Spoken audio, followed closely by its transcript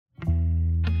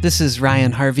This is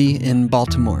Ryan Harvey in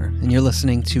Baltimore, and you're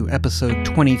listening to episode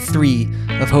 23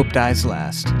 of Hope Dies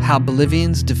Last, How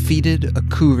Bolivians Defeated a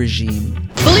Coup Regime.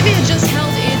 Bolivia just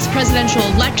held its presidential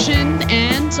election,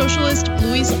 and socialist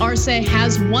Luis Arce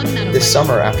has won that election. This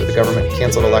summer, after the government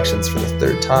canceled elections for the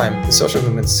third time, the social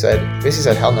movement basically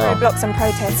said, hell no. Blocs and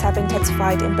protests have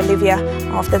intensified in Bolivia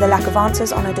after the lack of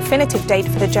answers on a definitive date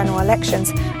for the general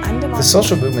elections. And the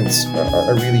social movements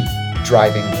are really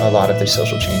driving a lot of the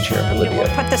social change here in Bolivia.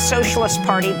 Put the Socialist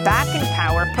Party back in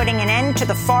power, putting an end to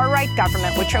the far-right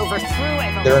government, which overthrew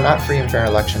Evo. There are not free and fair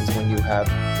elections when you have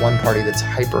one party that's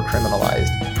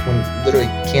hyper-criminalized, when literally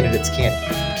candidates can't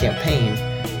campaign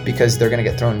because they're going to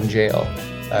get thrown in jail.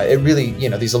 It really,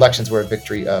 these elections were a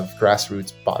victory of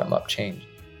grassroots, bottom-up change.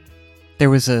 There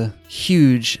was a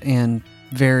huge and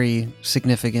very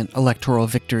significant electoral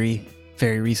victory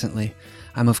very recently.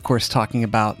 I'm, of course, talking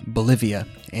about Bolivia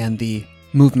and the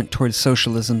movement towards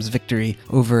socialism's victory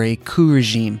over a coup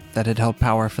regime that had held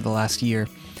power for the last year.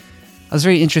 I was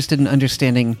very interested in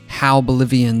understanding how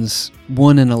Bolivians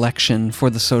won an election for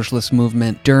the socialist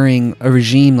movement during a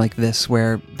regime like this,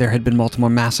 where there had been multiple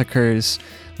massacres,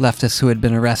 leftists who had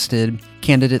been arrested,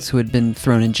 candidates who had been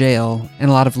thrown in jail, and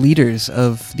a lot of leaders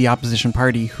of the opposition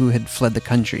party who had fled the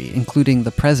country, including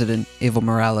the president, Evo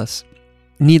Morales.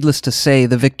 Needless to say,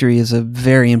 the victory is a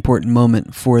very important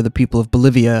moment for the people of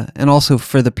Bolivia and also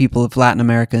for the people of Latin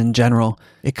America in general.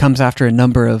 It comes after a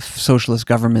number of socialist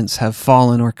governments have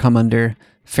fallen or come under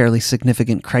fairly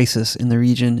significant crisis in the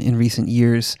region in recent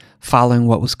years, following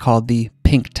what was called the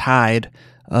pink tide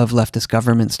of leftist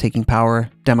governments taking power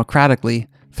democratically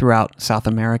throughout South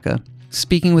America.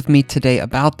 Speaking with me today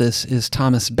about this is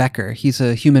Thomas Becker. He's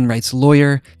a human rights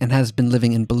lawyer and has been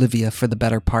living in Bolivia for the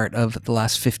better part of the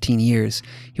last 15 years.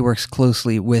 He works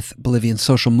closely with Bolivian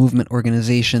social movement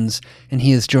organizations, and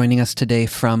he is joining us today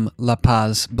from La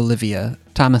Paz, Bolivia.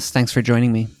 Thomas, thanks for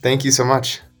joining me. Thank you so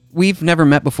much. We've never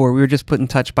met before. We were just put in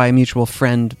touch by a mutual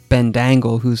friend, Ben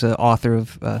Dangle, who's an author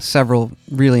of several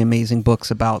really amazing books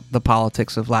about the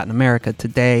politics of Latin America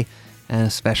today, and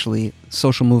especially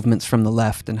social movements from the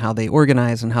left and how they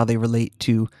organize and how they relate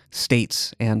to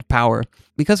states and power.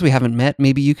 Because we haven't met,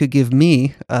 maybe you could give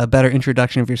me a better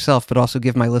introduction of yourself, but also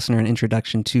give my listener an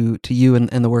introduction to you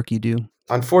and the work you do.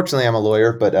 Unfortunately, I'm a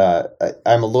lawyer, but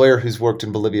I'm a lawyer who's worked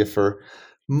in Bolivia for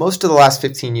most of the last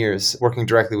 15 years, working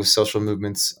directly with social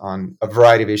movements on a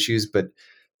variety of issues, but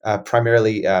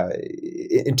primarily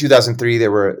in 2003,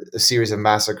 there were a series of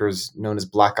massacres known as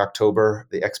Black October.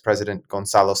 The ex-president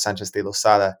Gonzalo Sanchez de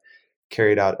Lozada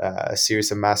carried out a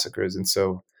series of massacres. And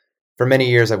so for many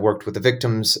years, I've worked with the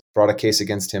victims, brought a case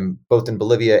against him, both in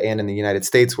Bolivia and in the United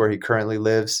States, where he currently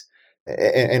lives.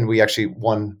 And we actually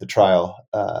won the trial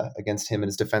against him and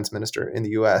his defense minister in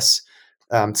the U.S.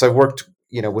 So I've worked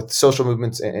with social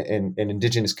movements and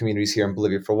indigenous communities here in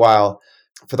Bolivia for a while.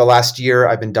 For the last year,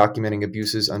 I've been documenting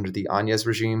abuses under the Áñez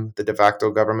regime, the de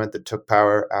facto government that took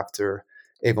power after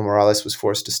Evo Morales was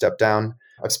forced to step down.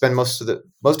 I've spent most of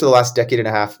the last decade and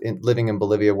a half living in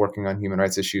Bolivia, working on human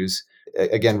rights issues,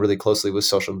 again, really closely with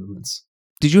social movements.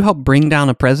 Did you help bring down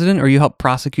a president, or you helped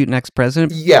prosecute an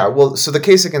ex-president? Yeah, well, so the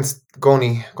case against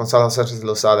Gonzalo Sanchez de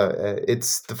Lozada,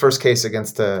 it's the first case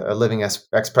against a living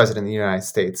ex-president in the United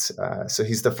States. So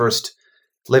he's the first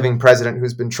living president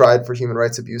who's been tried for human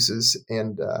rights abuses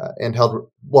and held,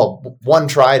 one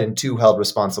tried and two held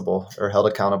responsible or held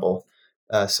accountable.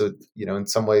 So in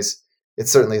some ways, it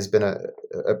certainly has been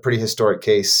a pretty historic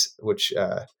case, which,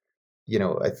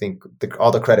 I think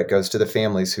all the credit goes to the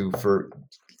families who for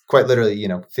quite literally,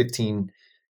 15,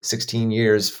 16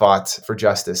 years fought for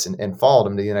justice and followed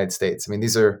him to the United States. I mean,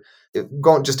 these are,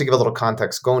 just to give a little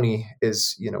context, Goni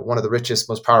is, one of the richest,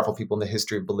 most powerful people in the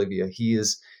history of Bolivia. He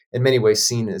is in many ways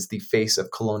seen as the face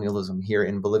of colonialism here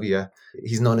in Bolivia.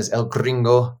 He's known as El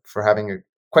Gringo for having a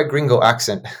quite gringo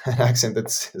accent, an accent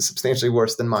that's substantially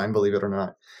worse than mine, believe it or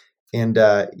not. And,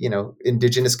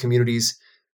 indigenous communities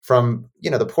from,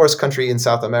 the poorest country in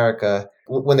South America,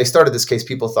 when they started this case,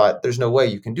 people thought, there's no way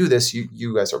you can do this.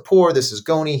 You guys are poor. This is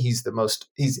Goni. He's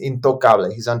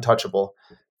intocable. He's untouchable.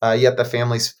 Yet the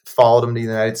families followed him to the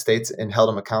United States and held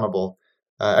him accountable.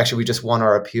 Actually, we just won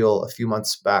our appeal a few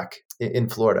months back in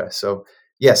Florida. So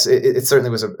yes, it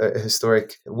certainly was a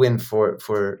historic win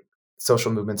for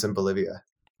social movements in Bolivia.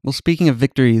 Well, speaking of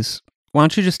victories, why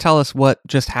don't you just tell us what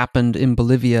just happened in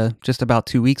Bolivia just about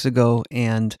 2 weeks ago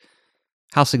and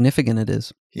how significant it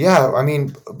is? Yeah, I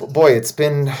mean, boy, it's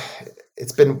been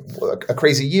a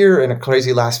crazy year and a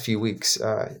crazy last few weeks.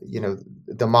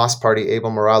 The MAS party,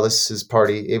 Evo Morales'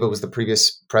 party, Evo was the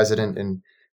previous president, and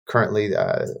currently,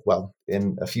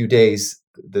 in a few days,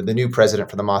 the new president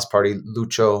for the MAS party,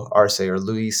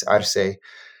 Luis Arce,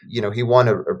 he won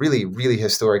a really, really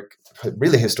historic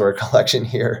election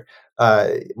here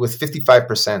with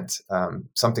 55%,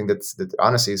 something that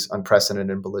honestly is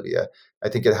unprecedented in Bolivia. I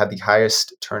think it had the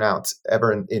highest turnout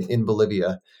ever in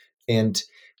Bolivia. And,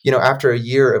 after a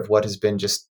year of what has been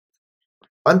just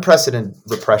unprecedented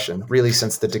repression, really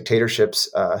since the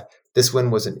dictatorships, this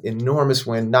win was an enormous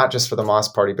win, not just for the MAS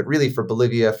party, but really for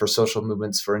Bolivia, for social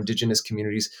movements, for indigenous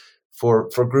communities, for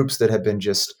groups that have been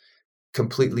just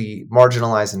completely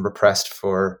marginalized and repressed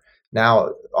for now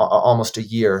almost a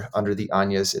year under the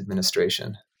Áñez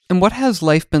administration. And what has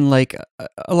life been like?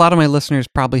 A lot of my listeners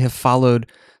probably have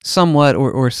followed somewhat,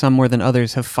 or some more than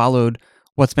others have followed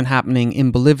what's been happening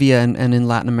in Bolivia and in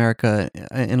Latin America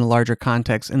in a larger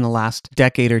context in the last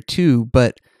decade or two.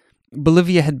 But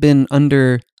Bolivia had been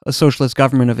under a socialist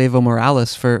government of Evo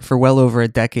Morales for well over a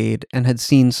decade and had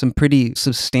seen some pretty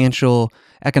substantial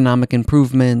economic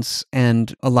improvements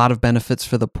and a lot of benefits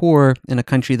for the poor in a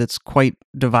country that's quite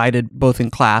divided both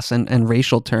in class and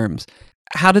racial terms.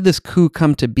 How did this coup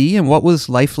come to be, and what was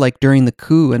life like during the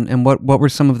coup, and what were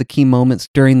some of the key moments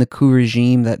during the coup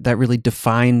regime that really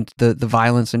defined the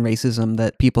violence and racism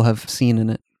that people have seen in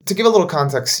it? To give a little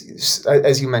context,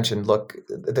 as you mentioned, look,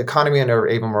 the economy under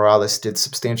Evo Morales did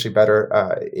substantially better.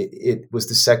 It was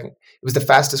the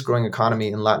fastest growing economy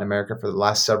in Latin America for the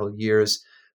last several years.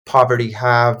 Poverty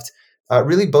halved.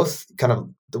 Really both kind of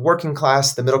the working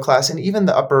class, the middle class, and even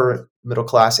the upper middle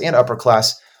class and upper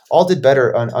class all did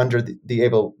better under the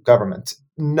Evo government.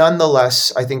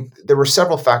 Nonetheless, I think there were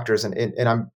several factors, and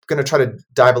I'm going to try to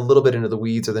dive a little bit into the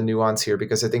weeds or the nuance here,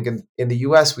 because I think in the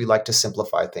US, we like to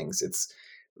simplify things. It's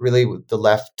really, the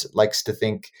left likes to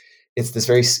think it's this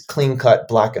very clean-cut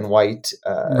black and white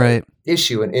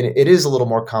issue, and it is a little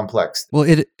more complex. Well,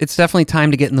 it's definitely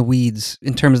time to get in the weeds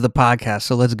in terms of the podcast,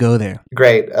 so let's go there.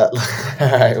 Great. All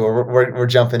right, we're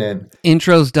jumping in.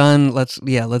 Intro's done. Let's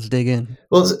dig in.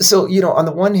 Well, so, on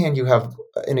the one hand, you have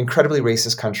an incredibly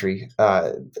racist country.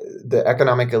 The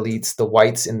economic elites, the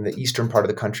whites in the eastern part of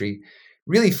the country,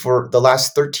 really for the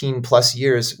last 13 plus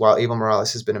years while Evo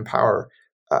Morales has been in power,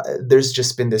 there's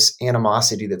just been this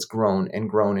animosity that's grown and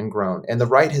grown and grown. And the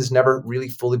right has never really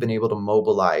fully been able to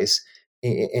mobilize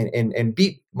and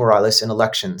beat Morales in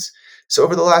elections. So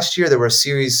over the last year, there were a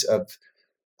series of,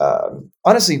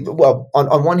 honestly, well,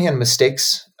 on one hand,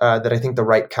 mistakes that I think the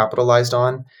right capitalized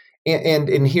on.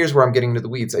 And here's where I'm getting into the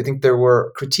weeds. I think there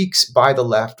were critiques by the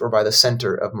left or by the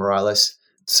center of Morales,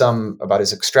 some about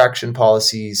his extraction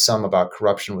policies, some about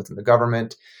corruption within the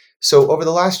government. So over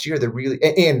the last year,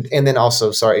 and then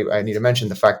also, sorry, I need to mention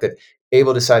the fact that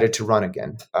Evo decided to run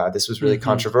again. This was really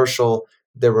controversial.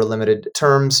 There were limited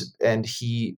terms, and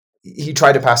he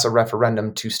tried to pass a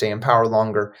referendum to stay in power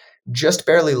longer. Just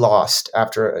barely lost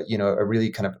after a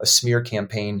really kind of a smear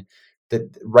campaign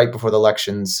that right before the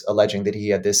elections, alleging that he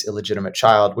had this illegitimate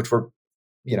child, which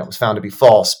was found to be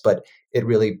false, but it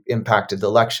really impacted the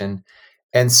election.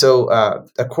 And so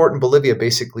a court in Bolivia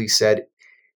basically said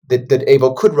that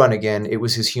Evo could run again. It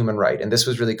was his human right. And this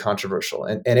was really controversial.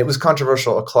 And it was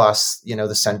controversial across,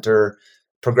 the center,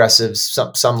 progressives,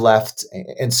 some left,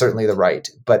 and certainly the right.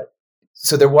 But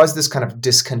so there was this kind of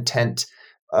discontent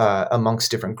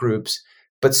amongst different groups.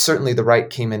 But certainly the right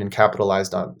came in and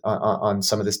capitalized on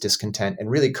some of this discontent and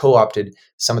really co-opted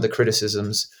some of the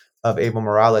criticisms of Evo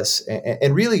Morales.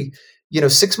 And really,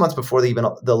 6 months before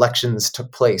the elections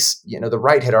took place, the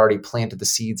right had already planted the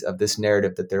seeds of this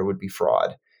narrative that there would be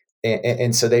fraud.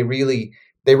 And so they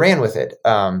ran with it.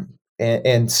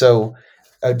 And so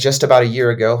just about a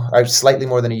year ago, slightly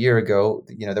more than a year ago,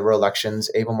 there were elections.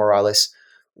 Evo Morales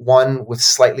won with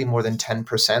slightly more than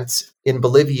 10%. In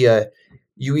Bolivia,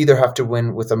 you either have to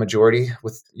win with a majority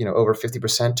with, over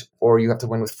 50%, or you have to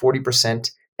win with 40%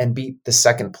 and beat the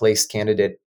second place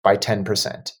candidate by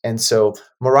 10%. And so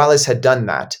Morales had done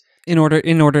that. In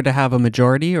order to have a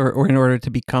majority, or in order to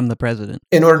become the president?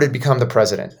 In order to become the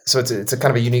president. So it's a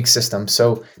kind of a unique system.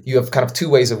 So you have kind of two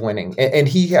ways of winning. And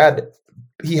he had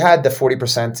the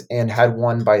 40% and had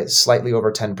won by slightly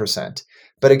over 10%.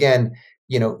 But again,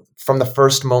 from the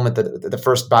first moment that the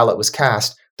first ballot was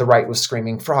cast, the right was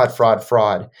screaming fraud, fraud,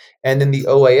 fraud. And then the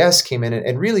OAS came in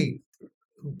and really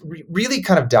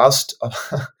kind of doused,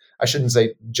 I shouldn't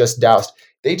say just doused,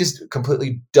 they just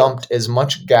completely dumped as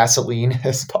much gasoline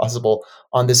as possible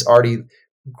on this already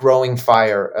growing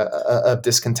fire of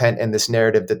discontent and this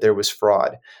narrative that there was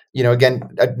fraud.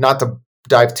 Again, not to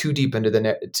dive too deep into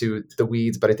the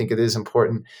weeds, but I think it is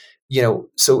important.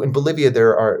 So in Bolivia,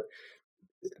 there are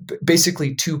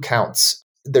basically two counts.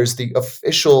 There's the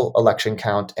official election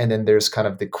count, and then there's kind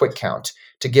of the quick count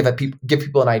to give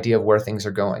people an idea of where things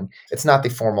are going. It's not the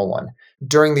formal one.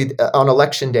 On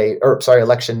election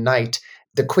night,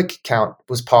 the quick count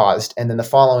was paused. And then the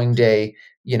following day,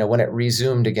 when it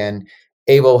resumed again,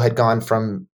 Evo had gone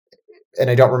from, and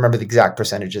I don't remember the exact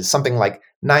percentages, something like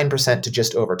 9% to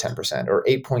just over 10%, or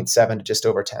 8.7 to just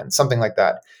over 10, something like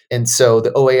that. And so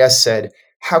the OAS said,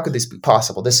 how could this be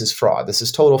possible? This is fraud. This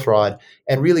is total fraud,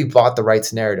 and really bought the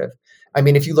right's narrative. I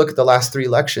mean, if you look at the last 3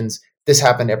 elections, this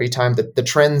happened every time. The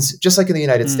trends, just like in the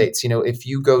United States, if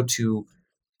you go to,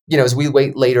 as we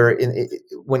wait later,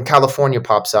 when California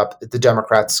pops up, the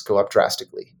Democrats go up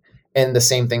drastically. And the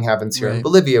same thing happens here in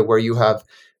Bolivia, where you have,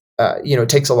 it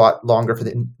takes a lot longer for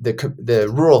the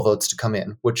rural votes to come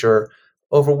in, which are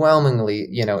overwhelmingly,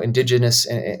 indigenous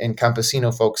and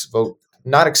campesino folks vote,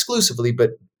 not exclusively,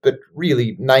 but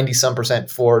really 90-some%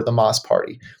 for the MAS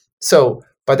party. So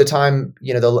by the time,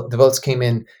 the votes came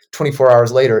in 24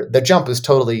 hours later, the jump is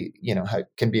totally,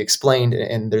 can be explained.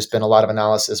 And there's been a lot of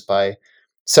analysis by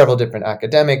several different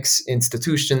academics,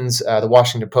 institutions, the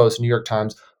Washington Post, New York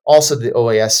Times. Also, the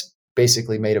OAS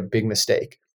basically made a big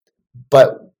mistake.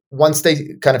 But once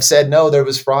they kind of said, no, there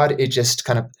was fraud, it just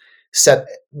kind of set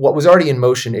what was already in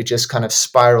motion. It just kind of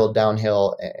spiraled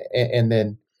downhill. And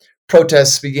then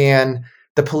protests began.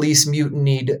 The police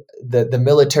mutinied. The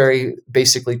military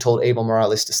basically told Evo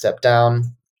Morales to step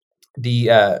down.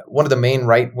 One of the main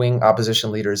right-wing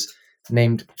opposition leaders,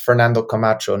 named Fernando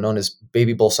Camacho, known as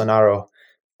Baby Bolsonaro,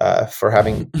 for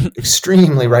having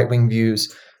extremely right-wing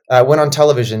views, went on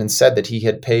television and said that he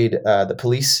had paid the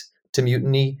police to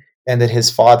mutiny, and that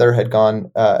his father had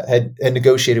had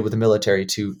negotiated with the military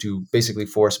to basically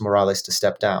force Morales to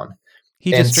step down.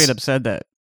 He just straight up said that.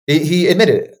 He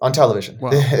admitted it on television. Wow.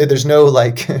 There's no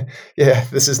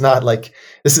this is not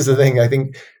this is the thing. I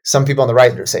think some people on the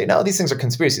right say, no, these things are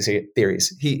conspiracy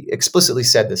theories. He explicitly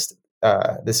said this.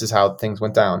 This is how things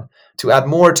went down. To add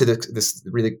more to this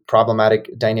really problematic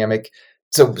dynamic,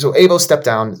 so Evo stepped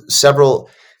down.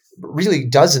 Really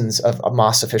dozens of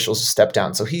MAS officials stepped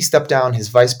down. So he stepped down. His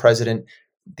vice president,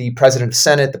 the president of the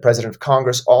Senate, the president of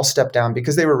Congress, all stepped down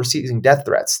because they were receiving death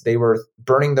threats. They were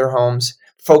burning their homes.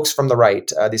 Folks from the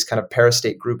right, these kind of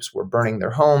parastate groups, were burning their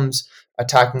homes,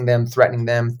 attacking them,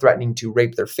 threatening to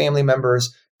rape their family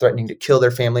members, threatening to kill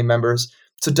their family members.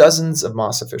 So dozens of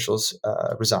MAS officials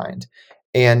resigned.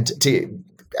 And to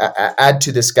add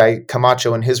to this guy,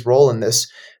 Camacho, and his role in this,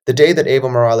 the day that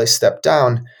Evo Morales stepped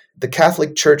down, the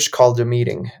Catholic Church called a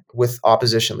meeting with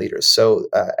opposition leaders. So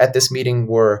at this meeting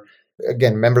were,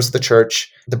 again, members of the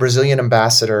church, the Brazilian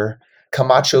ambassador,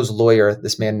 Camacho's lawyer,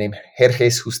 this man named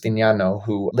Herges Justiniano,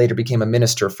 who later became a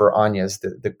minister for Áñez,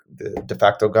 the de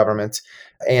facto government,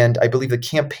 and I believe the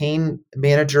campaign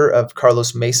manager of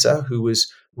Carlos Mesa, who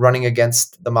was running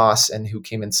against the MAS and who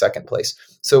came in second place.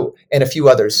 So, and a few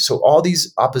others. So all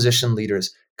these opposition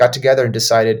leaders got together and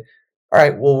decided, all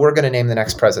right, well, we're going to name the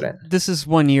next president. This is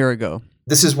 1 year ago.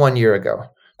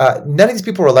 None of these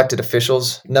people were elected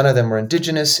officials. None of them were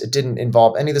indigenous. It didn't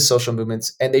involve any of the social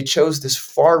movements. And they chose this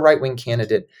far right-wing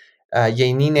candidate,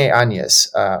 Yanine Áñez.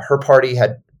 Her party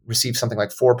had received something like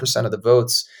 4% of the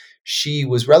votes. She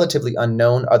was relatively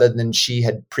unknown, other than she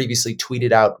had previously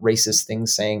tweeted out racist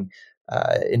things saying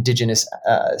indigenous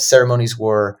ceremonies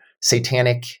were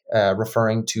satanic,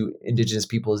 referring to indigenous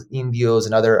people as indios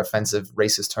and other offensive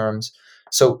racist terms.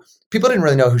 So people didn't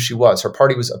really know who she was. Her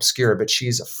party was obscure, but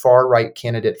she's a far-right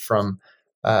candidate from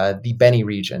the Beni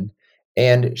region.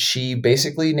 And she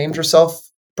basically named herself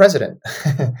president.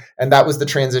 And that was the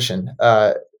transition.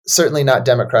 Certainly not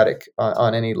democratic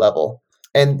on any level.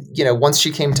 And, once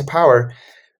she came to power,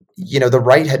 the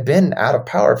right had been out of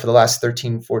power for the last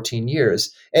 13, 14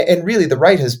 years. And really, the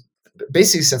right has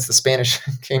basically, since the Spanish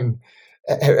came,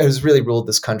 has really ruled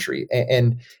this country.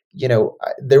 And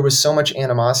there was so much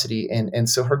animosity. And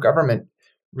so her government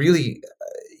really,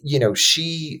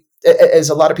 she, as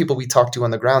a lot of people we talked to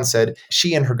on the ground said,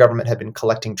 she and her government had been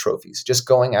collecting trophies, just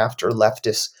going after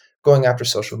leftists, going after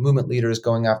social movement leaders,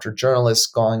 going after journalists,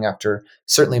 going after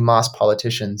certainly MAS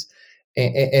politicians,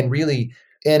 and really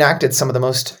enacted some of the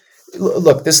most,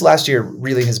 look, this last year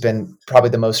really has been probably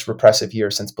the most repressive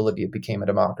year since Bolivia became a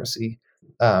democracy.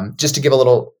 Just to give a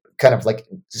little kind of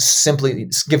simply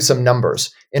give some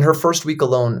numbers. In her first week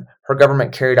alone, her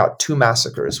government carried out 2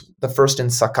 massacres, the first in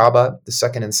Sacaba, the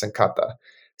second in Sencata.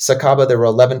 Sacaba, there were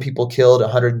 11 people killed,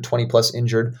 120 plus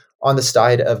injured on the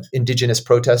side of indigenous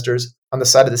protesters. On the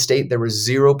side of the state, there were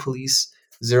 0 police,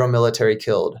 0 military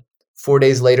killed. 4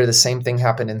 days later, the same thing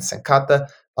happened in Sencata,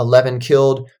 11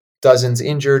 killed, dozens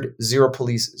injured, 0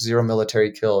 police, 0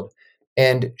 military killed.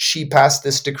 And she passed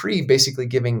this decree basically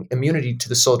giving immunity to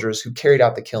the soldiers who carried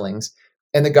out the killings.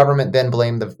 And the government then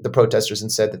blamed the protesters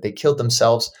and said that they killed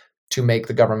themselves to make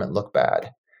the government look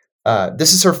bad.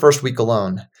 This is her first week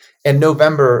alone. In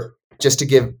November, just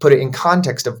to put it in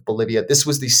context of Bolivia, this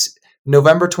was the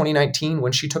November 2019,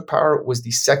 when she took power, was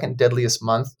the second deadliest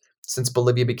month since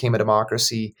Bolivia became a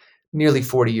democracy nearly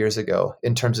 40 years ago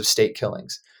in terms of state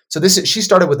killings. So she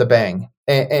started with a bang.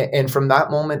 And from that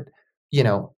moment,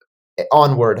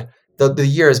 onward, the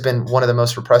year has been one of the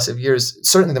most repressive years,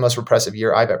 certainly the most repressive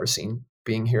year I've ever seen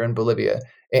being here in Bolivia.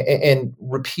 And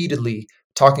repeatedly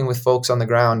talking with folks on the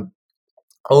ground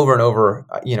over and over,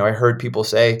 I heard people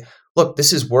say, look,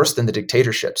 this is worse than the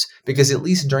dictatorships, because at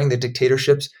least during the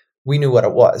dictatorships, we knew what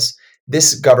it was.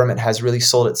 This government has really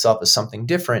sold itself as something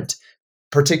different,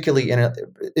 particularly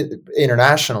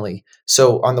internationally.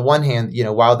 So on the one hand,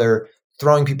 while they're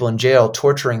throwing people in jail,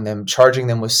 torturing them, charging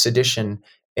them with sedition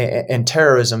and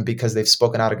terrorism because they've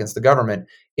spoken out against the government,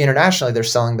 internationally, they're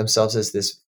selling themselves as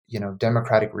this,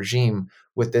 democratic regime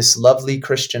with this lovely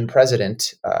Christian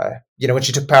president. When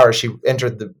she took power, she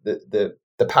entered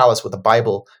the palace with a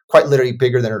Bible, quite literally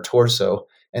bigger than her torso,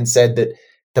 and said that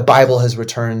the Bible has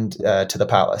returned to the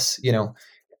palace.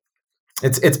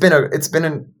 It's been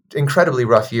an incredibly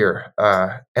rough year,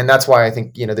 and that's why I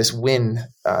think this win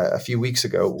a few weeks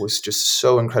ago was just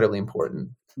so incredibly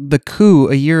important. The coup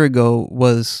a year ago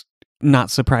was,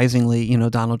 not surprisingly,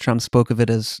 Donald Trump spoke of it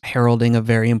as heralding a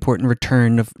very important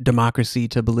return of democracy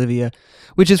to Bolivia,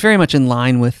 which is very much in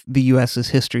line with the U.S.'s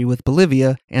history with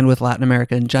Bolivia and with Latin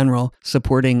America in general,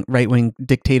 supporting right-wing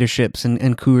dictatorships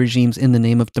and coup regimes in the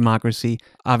name of democracy.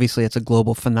 Obviously, it's a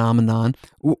global phenomenon.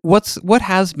 What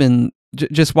has been,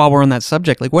 just while we're on that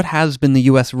subject, what has been the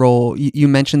U.S. role? You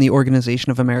mentioned the Organization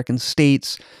of American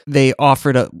States. They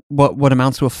offered what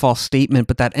amounts to a false statement,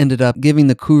 but that ended up giving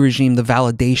the coup regime the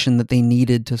validation that they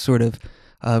needed to sort of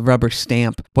rubber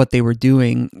stamp what they were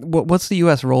doing. What's the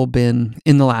U.S. role been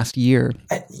in the last year?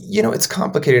 It's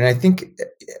complicated. And I think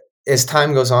as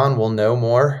time goes on, we'll know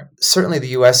more. Certainly the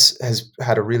U.S. has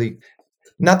had a really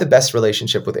not the best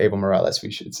relationship with Evo Morales,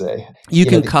 we should say. You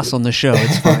can cuss on the show.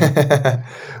 It's fine.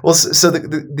 Well, so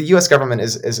the U.S. government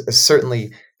has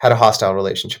certainly had a hostile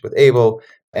relationship with Evo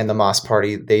and the MAS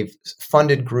party. They've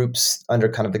funded groups under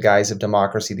kind of the guise of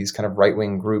democracy, these kind of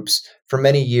right-wing groups for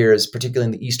many years, particularly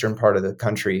in the eastern part of the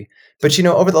country. But,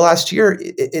 over the last year,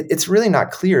 it's really not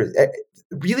clear.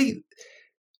 Really,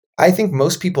 I think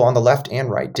most people on the left and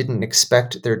right didn't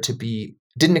expect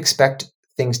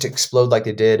things to explode like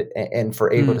they did and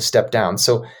for Evo to step down.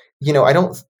 So,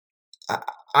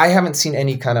 I haven't seen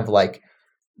any kind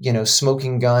of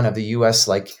smoking gun of the U.S.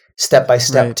 step by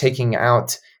step taking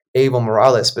out Evo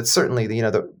Morales, but certainly the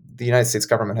United States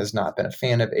government has not been a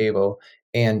fan of Evo.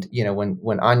 And, when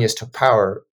Áñez took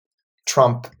power,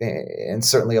 Trump and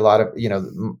certainly a lot of,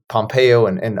 Pompeo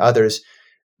and others,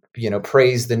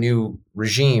 praised the new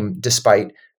regime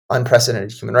despite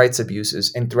unprecedented human rights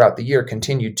abuses, and throughout the year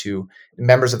continued to.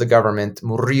 Members of the government,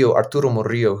 Arturo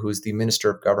Murillo, who's the Minister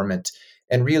of Government,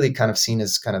 and really kind of seen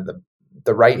as kind of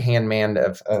the right-hand man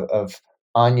of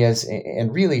Áñez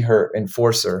and really her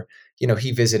enforcer.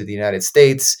 He visited the United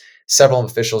States. Several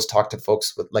officials talked to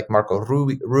folks like Marco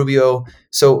Rubio.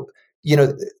 So,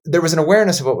 there was an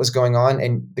awareness of what was going on,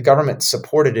 and the government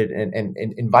supported it and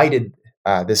invited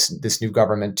this new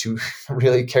government to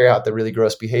really carry out the really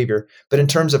gross behavior. But in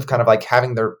terms of kind of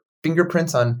having their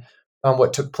fingerprints on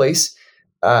what took place,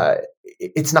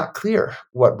 it's not clear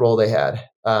what role they had.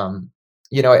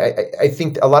 I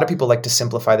think a lot of people like to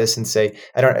simplify this and say,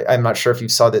 I'm not sure if you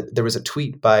saw that there was a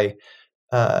tweet by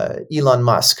Elon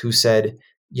Musk who said,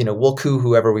 we'll coup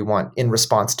whoever we want in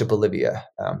response to Bolivia.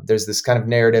 There's this kind of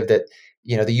narrative that,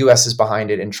 the U.S. is behind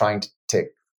it and trying to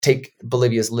take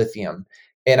Bolivia's lithium.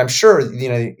 And I'm sure,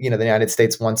 the United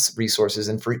States wants resources.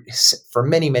 And for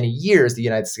many, many years, the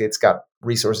United States got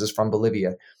resources from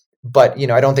Bolivia. But,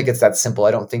 I don't think it's that simple.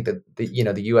 I don't think that, the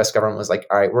U.S. government was like,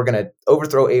 all right, we're going to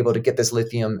overthrow Evo to get this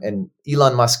lithium and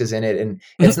Elon Musk is in it. And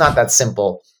it's not that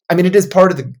simple. I mean, it is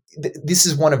part of this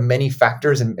is one of many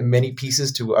factors and many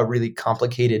pieces to a really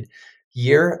complicated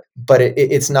year. But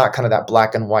it's not kind of that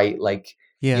black and white,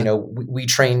 we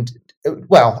trained,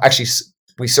 well, actually,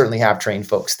 we certainly have trained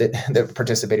folks that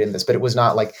participated in this, but it was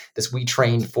not like this. We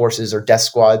trained forces or death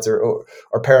squads or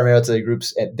paramilitary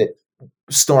groups that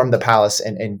stormed the palace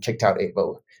and kicked out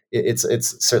Evo.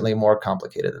 It's certainly more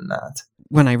complicated than that.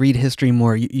 When I read history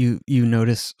more, you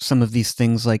notice some of these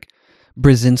things like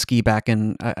Brzezinski back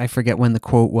in, I forget when the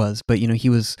quote was, but he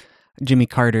was Jimmy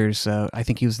Carter's, I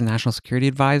think he was the national security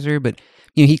advisor, but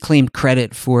he claimed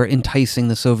credit for enticing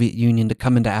the Soviet Union to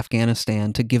come into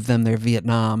Afghanistan to give them their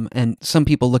Vietnam. And some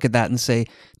people look at that and say,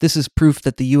 this is proof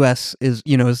that the U.S. is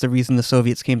the reason the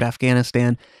Soviets came to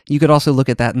Afghanistan. You could also look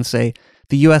at that and say,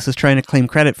 the U.S. is trying to claim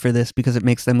credit for this because it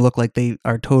makes them look like they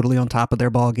are totally on top of their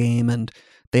ball game and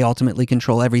they ultimately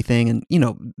control everything, and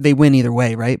they win either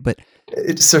way, right? But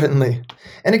it certainly,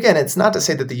 and again, it's not to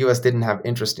say that the U.S. didn't have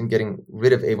interest in getting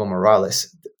rid of Evo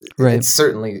Morales. Right. It's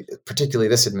certainly, particularly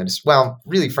this administration, well,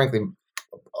 really, frankly,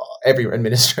 every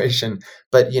administration,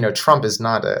 but Trump is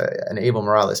not an Evo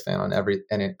Morales fan on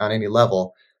any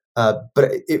level. But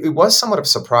it was somewhat of a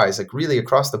surprise, like really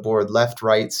across the board, left,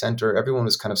 right, center, everyone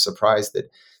was kind of surprised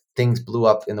that things blew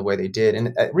up in the way they did.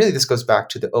 And really, this goes back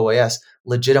to the OAS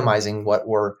legitimizing what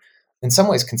were, in some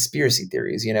ways, conspiracy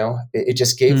theories. It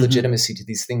just gave legitimacy to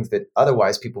these things that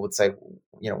otherwise people would say,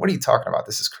 what are you talking about?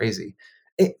 This is crazy.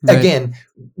 Right. Again,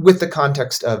 with the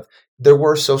context of there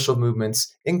were social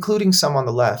movements, including some on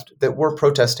the left, that were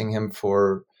protesting him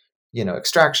for,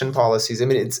 extraction policies. I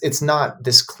mean, it's not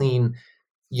this clean,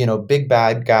 big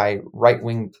bad guy, right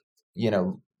wing,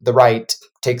 the right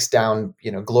takes down,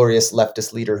 glorious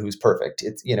leftist leader who's perfect.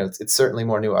 It's certainly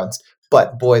more nuanced.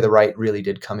 But boy, the right really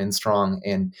did come in strong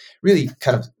and really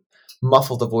kind of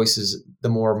muffle the voices, the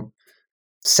more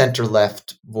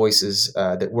center-left voices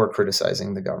that were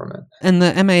criticizing the government. And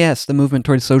the MAS, the Movement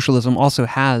Towards Socialism, also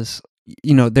has,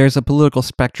 there's a political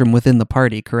spectrum within the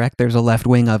party, correct? There's a left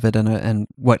wing of it and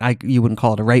you wouldn't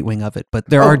call it a right wing of it, but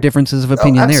there are differences of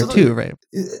opinion there too, right?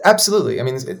 Absolutely. I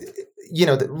mean,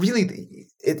 really,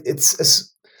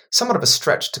 it's somewhat of a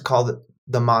stretch to call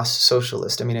the MAS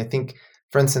socialist. I mean, I think,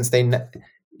 for instance, the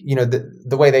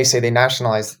way they say they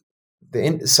nationalized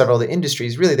several of the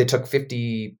industries, really they took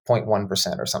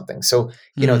 50.1% or something. So,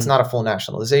 it's not a full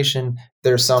nationalization.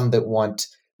 There are some that want,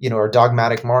 are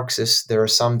dogmatic Marxists. There are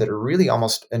some that are really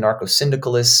almost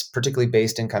anarcho-syndicalists, particularly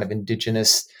based in kind of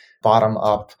indigenous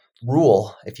bottom-up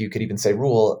rule, if you could even say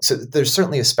rule. So there's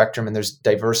certainly a spectrum, and there's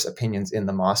diverse opinions in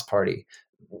the MAS party,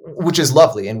 which is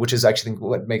lovely, and which is actually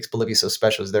what makes Bolivia so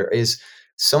special, is there is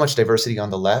so much diversity on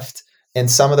the left. And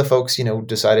some of the folks,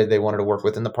 decided they wanted to work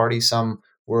within the party. Some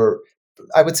were,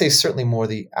 I would say, certainly more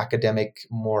the academic,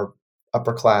 more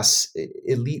upper class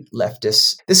elite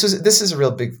leftists. This is a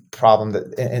real big problem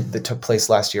that took place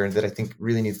last year, and that I think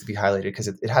really needs to be highlighted because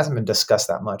it hasn't been discussed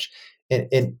that much.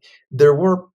 And there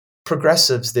were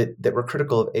progressives that were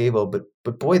critical of Evo,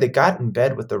 but boy, they got in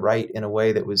bed with the right in a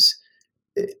way that was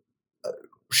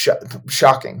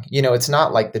shocking. It's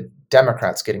not like the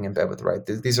Democrats getting in bed with the right.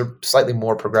 These are slightly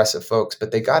more progressive folks,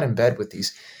 but they got in bed with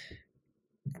these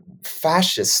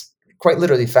fascist, quite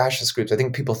literally fascist groups. I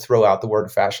think people throw out the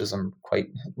word fascism quite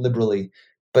liberally,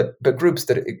 but groups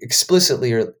that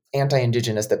explicitly are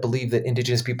anti-indigenous, that believe that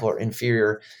indigenous people are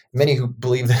inferior, many who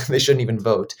believe that they shouldn't even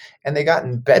vote. And they got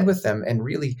in bed with them and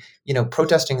really,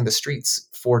 protesting in the streets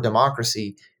for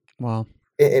democracy. Wow.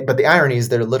 But the irony is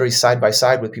they're literally side by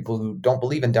side with people who don't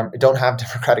believe in don't have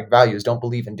democratic values, don't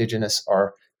believe indigenous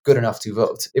are good enough to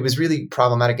vote. It was really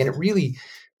problematic, and it really,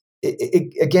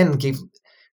 again, gave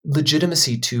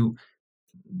legitimacy to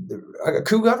a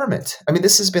coup government. I mean,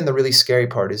 this has been the really scary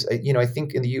part. Is I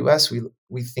think in the U.S.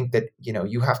 we think that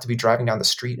you have to be driving down the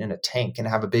street in a tank and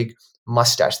have a big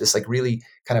mustache, this like really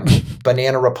kind of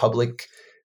banana republic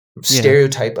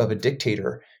stereotype of a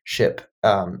dictatorship.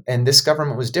 And this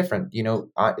government was different.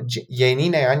 Yanine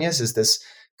Áñez is this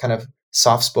kind of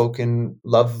soft-spoken,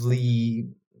 lovely,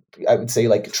 I would say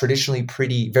like traditionally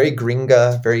pretty, very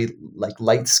gringa, very like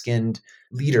light-skinned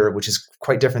leader, which is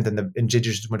quite different than the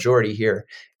indigenous majority here.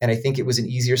 And I think it was an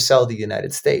easier sell to the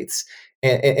United States.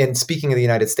 And speaking of the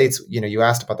United States, you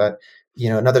asked about that.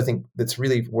 Another thing that's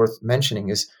really worth mentioning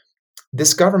is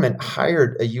this government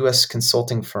hired a U.S.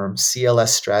 consulting firm, CLS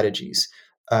Strategies,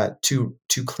 to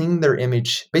clean their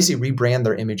image, basically rebrand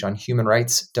their image on human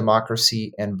rights,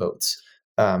 democracy, and votes.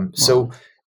 So,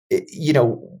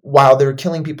 while they're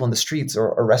killing people in the streets or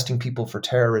arresting people for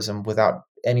terrorism without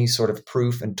any sort of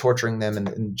proof and torturing them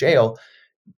in jail,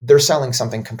 they're selling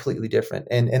something completely different.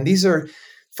 And these are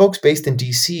folks based in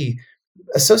D.C.,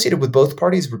 associated with both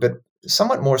parties, but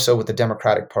somewhat more so with the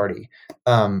Democratic Party.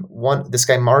 This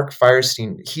guy, Mark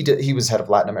Fierstein, he was head of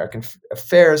Latin American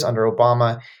affairs under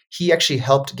Obama. He actually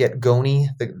helped get Ghani,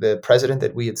 the president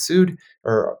that we had sued,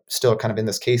 or still kind of in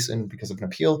this case and because of an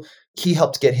appeal. He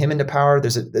helped get him into power.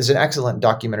 There's an excellent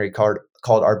documentary called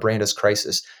Our Branda's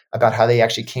Crisis about how they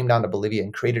actually came down to Bolivia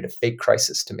and created a fake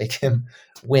crisis to make him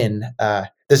win.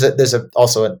 There's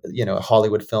also a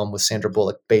Hollywood film with Sandra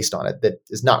Bullock based on it that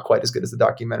is not quite as good as the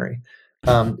documentary.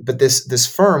 But this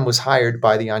firm was hired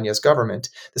by the Áñez government.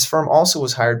 This firm also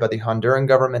was hired by the Honduran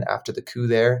government after the coup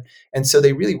there. And so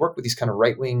they really work with these kind of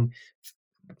right-wing,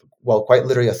 well, quite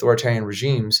literally authoritarian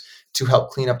regimes to help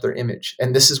clean up their image.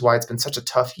 And this is why it's been such a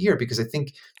tough year, because I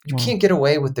think you can't get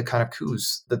away with the kind of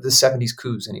coups, the 70s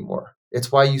coups anymore.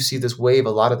 It's why you see this wave. A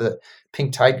lot of the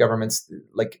pink tide governments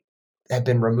like have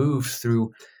been removed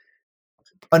through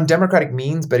undemocratic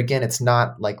means, but again, it's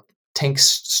not like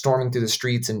tanks storming through the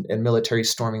streets and military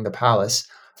storming the palace.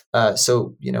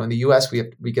 So, in the U.S.,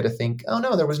 we get to think, oh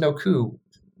no, there was no coup.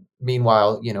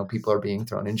 Meanwhile, people are being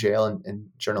thrown in jail, and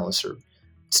journalists or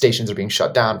stations are being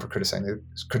shut down for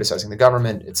criticizing the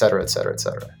government, et cetera, et cetera, et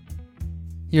cetera.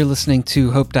 You're listening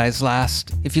to Hope Dies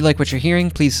Last. If you like what you're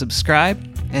hearing, please subscribe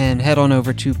and head on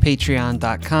over to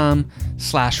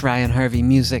patreon.com/Ryan Harvey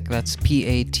Music. That's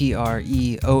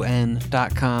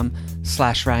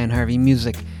patreon.com/Ryan Harvey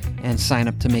Music, and sign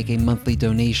up to make a monthly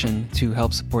donation to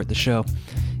help support the show.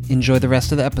 Enjoy the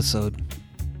rest of the episode.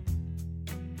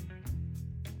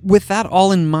 With that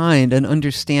all in mind, and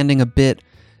understanding a bit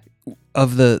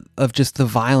of just the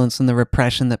violence and the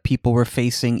repression that people were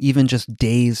facing, even just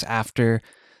days after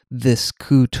this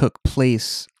coup took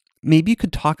place, maybe you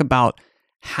could talk about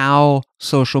how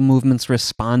social movements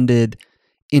responded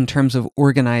in terms of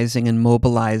organizing and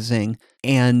mobilizing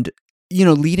and,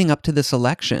 leading up to this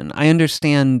election. I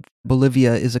understand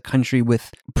Bolivia is a country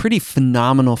with a pretty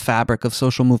phenomenal fabric of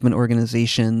social movement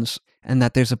organizations, and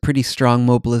that there's a pretty strong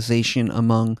mobilization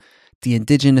among the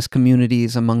indigenous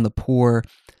communities, among the poor.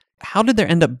 How did there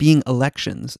end up being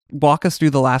elections? Walk us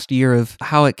through the last year of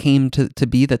how it came to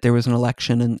be that there was an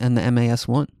election and the MAS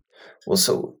won. Well,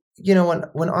 so,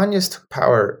 when Áñez took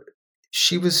power,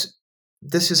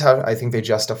 this is how I think they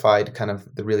justified kind of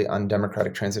the really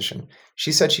undemocratic transition.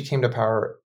 She said she came to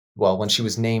power, when she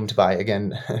was named by,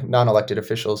 again, non-elected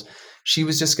officials, she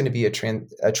was just going to be a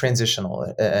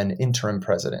transitional, an interim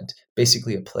president,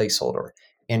 basically a placeholder.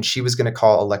 And she was going to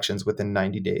call elections within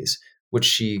 90 days, which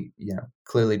she,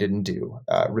 clearly didn't do.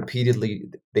 Repeatedly,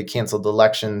 they canceled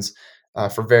elections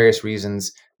for various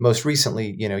reasons. Most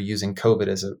recently, using COVID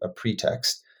as a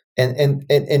pretext.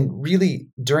 And really,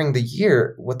 during the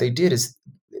year, what they did is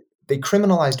they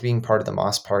criminalized being part of the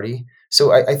MAS party.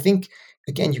 So I think,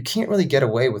 again, you can't really get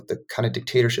away with the kind of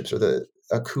dictatorships or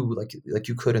a coup like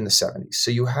you could in the 70s.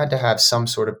 So you had to have some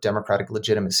sort of democratic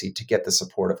legitimacy to get the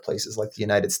support of places like the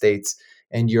United States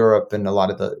and Europe and a lot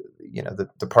of the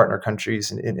partner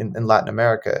countries in Latin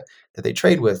America that they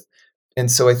trade with. And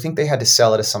so I think they had to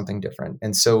sell it as something different.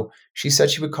 And so she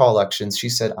said she would call elections. She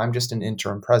said, I'm just an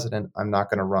interim president. I'm not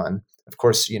going to run. Of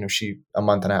course, she a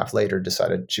month and a half later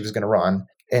decided she was going to run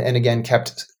and again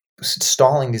kept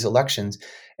stalling these elections.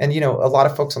 And, a lot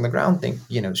of folks on the ground think,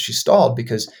 she stalled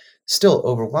because still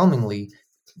overwhelmingly,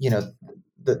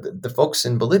 the folks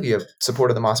in Bolivia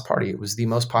supported the MAS party. It was the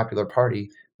most popular party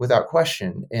without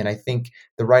question. And I think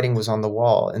the writing was on the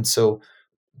wall. And so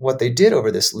what they did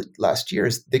over this last year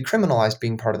is they criminalized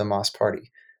being part of the MAS party.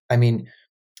 I mean,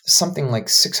 something like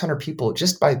 600 people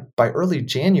just by early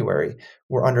January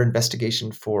were under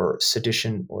investigation for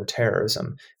sedition or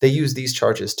terrorism. They used these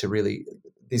charges to really,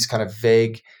 these kind of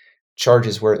vague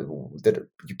charges that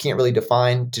you can't really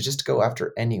define, to just go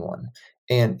after anyone.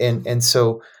 And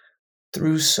so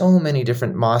through so many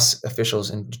different MAS officials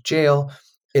in jail,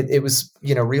 it was,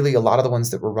 really a lot of the ones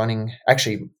that were running,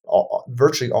 actually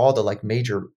virtually all the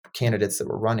major candidates that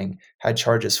were running had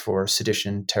charges for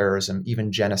sedition, terrorism,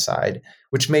 even genocide,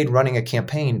 which made running a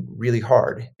campaign really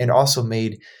hard and also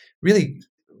really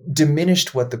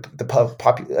diminished what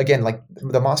again,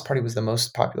 the MAS party was the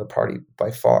most popular party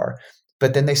by far.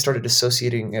 But then they started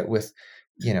associating it with,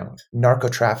 narco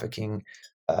trafficking,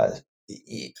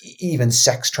 even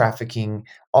sex trafficking,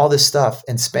 all this stuff,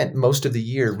 and spent most of the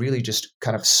year really just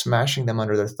kind of smashing them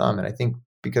under their thumb. And I think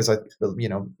because,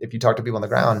 if you talk to people on the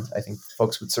ground, I think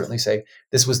folks would certainly say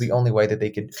this was the only way that they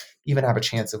could even have a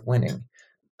chance of winning.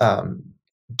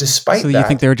 Despite that, so you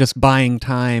think they were just buying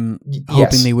time,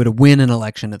 hoping they would win an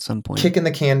election at some point, kicking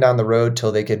the can down the road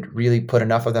till they could really put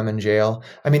enough of them in jail.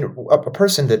 I mean, a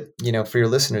person that, for your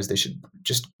listeners, they should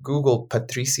just Google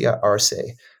Patricia Arce.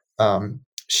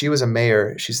 She was a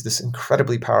mayor. She's this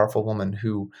incredibly powerful woman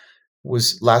who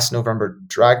was last November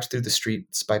dragged through the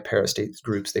streets by parastate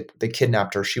groups. They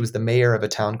kidnapped her. She was the mayor of a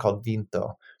town called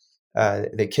Vinto.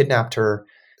 They kidnapped her,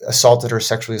 assaulted her,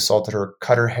 sexually assaulted her,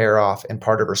 cut her hair off and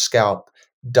part of her scalp,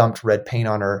 dumped red paint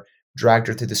on her, dragged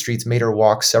her through the streets, made her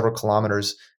walk several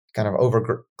kilometers kind of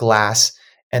over glass,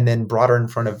 and then brought her in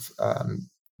front of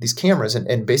these cameras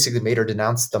and basically made her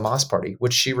denounce the MAS party,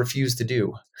 which she refused to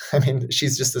do. I mean,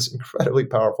 she's just this incredibly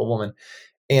powerful woman.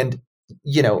 And,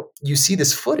 you see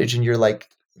this footage and you're like,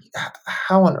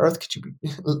 how on earth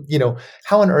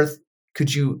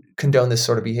could you condone this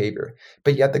sort of behavior?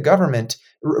 But yet the government,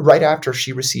 right after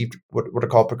she received what are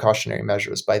called precautionary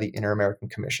measures by the Inter-American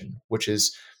Commission, which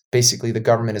is basically the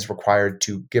government is required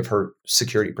to give her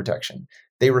security protection.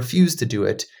 They refused to do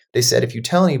it. They said, if you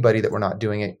tell anybody that we're not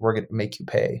doing it, we're going to make you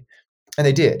pay. And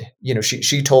they did.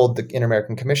 She told the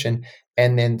Inter-American Commission,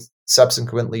 and then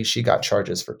subsequently she got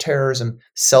charges for terrorism,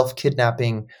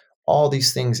 self-kidnapping, all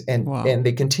these things. And Wow. and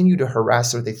they continued to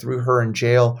harass her. They threw her in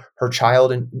jail, her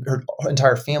child and her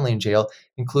entire family in jail,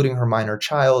 including her minor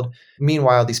child.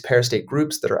 Meanwhile, these parastate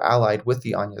groups that are allied with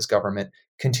the Áñez government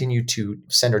continue to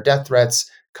send her death threats,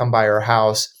 come by her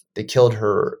house. They killed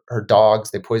her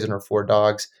dogs. They poisoned her 4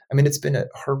 dogs. I mean, it's been a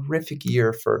horrific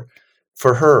year for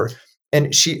her.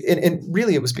 And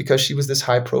really it was because she was this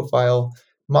high profile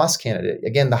MAS candidate.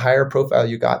 Again, the higher profile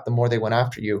you got, the more they went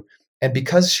after you. And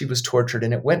because she was tortured,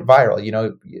 and it went viral,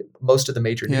 most of the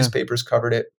major newspapers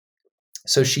covered it.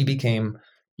 So she became,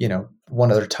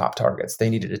 one of their top targets. They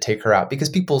needed to take her out because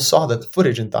people saw the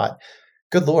footage and thought,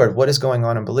 good Lord, what is going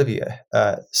on in Bolivia?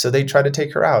 So they tried to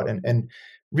take her out. And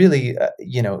really,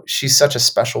 she's such a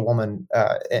special woman.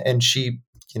 And she,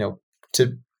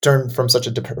 to turn from such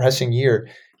a depressing year,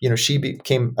 she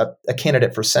became a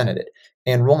candidate for Senate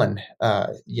and won,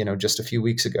 just a few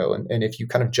weeks ago. And if you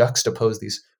kind of juxtapose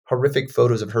these horrific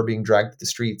photos of her being dragged to the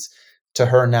streets to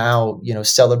her now,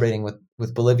 celebrating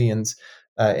with Bolivians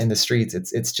in the streets,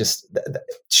 it's just,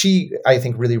 she, I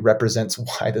think, really represents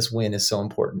why this win is so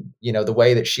important. The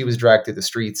way that she was dragged through the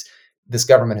streets, this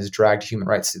government has dragged human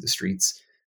rights through the streets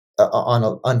on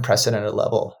an unprecedented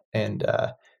level. And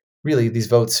really, these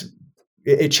votes,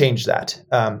 it changed that.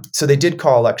 So they did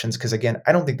call elections because, again,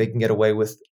 I don't think they can get away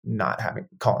with not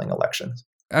calling elections.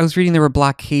 I was reading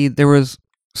there was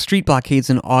street blockades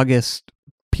in August.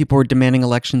 People were demanding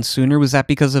elections sooner. Was that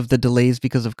because of the delays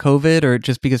because of COVID, or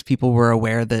just because people were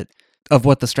aware of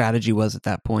what the strategy was at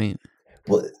that point?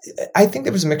 Well, I think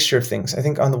there was a mixture of things. I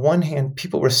think on the one hand,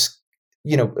 people were,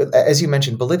 as you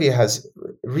mentioned, Bolivia has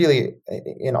really,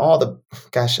 in all the,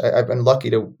 I've been lucky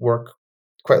to work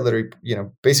quite literally,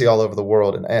 basically all over the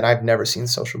world. And I've never seen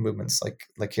social movements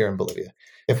like here in Bolivia.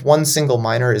 If one single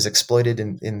miner is exploited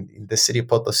in the city of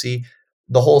Potosí,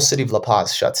 the whole city of La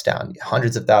Paz shuts down.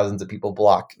 Hundreds of thousands of people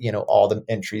block, all the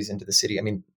entries into the city. I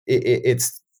mean,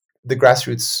 it's the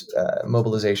grassroots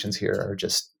mobilizations here are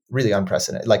just really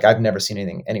unprecedented. Like, I've never seen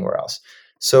anything anywhere else.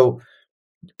 So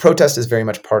protest is very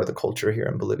much part of the culture here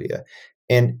in Bolivia.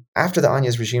 And after the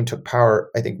Áñez regime took power,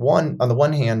 I think on the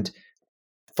one hand,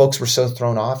 folks were so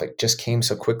thrown off, it just came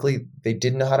so quickly, they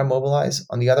didn't know how to mobilize.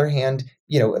 On the other hand,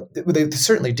 they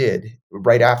certainly did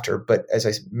right after, but as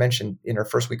I mentioned, in her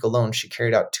first week alone, she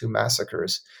carried out 2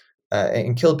 massacres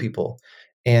and killed people.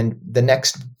 And the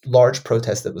next large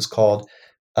protest that was called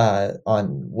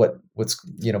on what's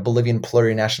Bolivian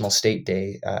Plurinational State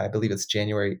Day, I believe it's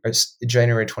January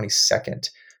 22nd,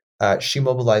 she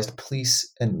mobilized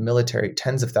police and military,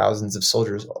 tens of thousands of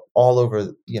soldiers all over,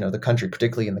 the country,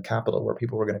 particularly in the capital where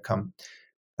people were going to come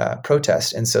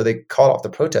protest. And so they called off the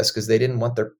protest because they didn't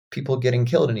want their people getting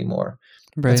killed anymore.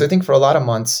 Right. And so I think for a lot of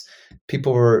months,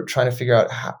 people were trying to figure out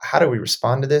how do we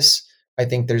respond to this? I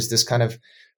think there's this kind of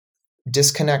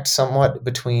disconnect somewhat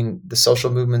between the social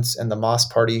movements and the MAS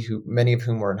party, many of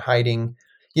whom were in hiding.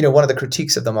 One of the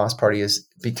critiques of the MAS party is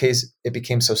because it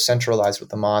became so centralized with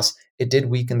the MAS, it did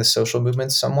weaken the social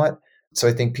movements somewhat. So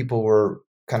I think people were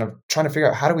kind of trying to figure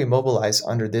out, how do we mobilize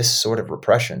under this sort of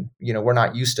repression? We're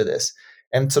not used to this.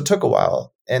 And so it took a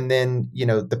while. And then,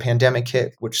 the pandemic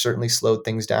hit, which certainly slowed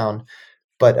things down.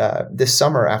 But this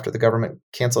summer, after the government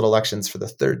canceled elections for the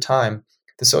 3rd time,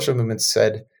 the social movement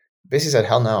basically said,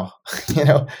 hell no,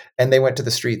 and they went to the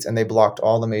streets and they blocked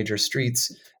all the major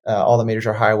streets, all the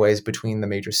major highways between the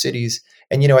major cities.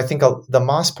 And, I think the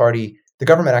MAS party, the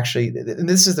government actually, and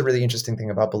this is the really interesting thing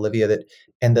about Bolivia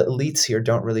and the elites here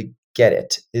don't really get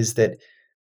it, is that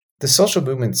the social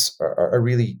movements are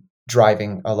really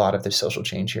driving a lot of the social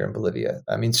change here in Bolivia.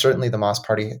 I mean, certainly the MAS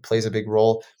party plays a big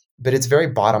role, but it's very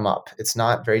bottom up. It's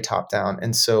not very top down.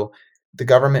 And so the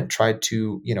government tried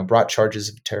to, brought charges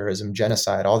of terrorism,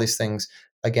 genocide, all these things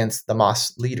against the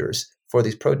MAS leaders for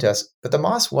these protests. But the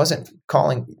MAS weren't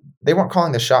calling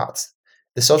the shots.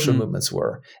 The social movements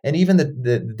were. And even the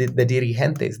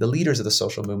dirigentes, the leaders of the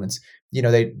social movements,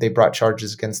 they brought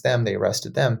charges against them. They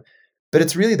arrested them. But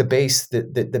it's really the base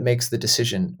that makes the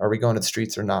decision. Are we going to the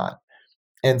streets or not?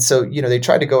 And so, they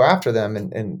tried to go after them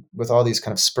and with all these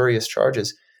kind of spurious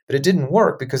charges, but it didn't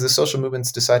work because the social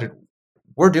movements decided,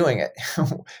 we're doing it.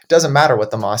 It doesn't matter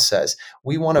what the MAS says.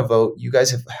 We want to vote. You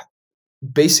guys have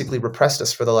basically repressed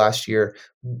us for the last year.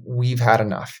 We've had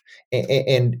enough.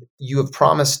 And you have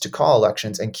promised to call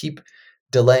elections and keep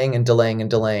delaying and delaying and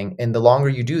delaying. And the longer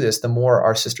you do this, the more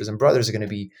our sisters and brothers are going to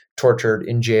be tortured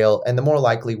in jail. And the more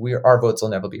likely our votes will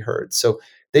never be heard. So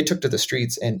they took to the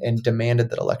streets and demanded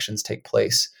that elections take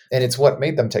place. And it's what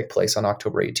made them take place on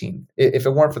October 18th. If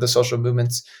it weren't for the social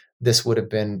movements, this would have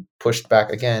been pushed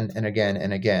back again and again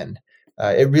and again.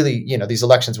 It really, these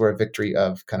elections were a victory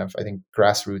of kind of, I think,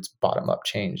 grassroots bottom-up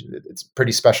change. It's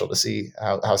pretty special to see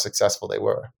how successful they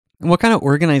were. And what kind of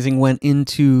organizing went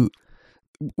into,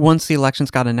 once the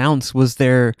elections got announced, was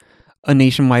there a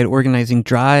nationwide organizing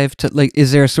drive to, like,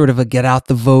 is there sort of a get out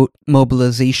the vote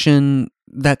mobilization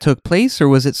that took place, or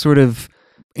was it sort of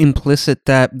implicit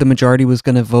that the majority was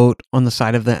going to vote on the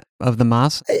side of the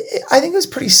Mas? I think it was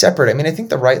pretty separate. I mean, I think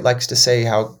the right likes to say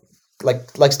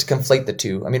likes to conflate the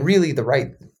two. I mean, really, the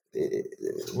right,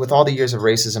 with all the years of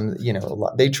racism,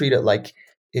 they treat it like,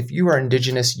 if you are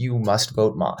indigenous, you must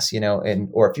vote Mas,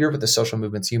 or if you're with the social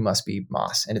movements, you must be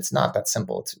Mas. And it's not that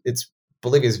simple. It's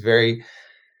Bolivia is very,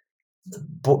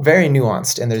 very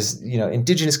nuanced. And there's,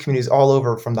 indigenous communities all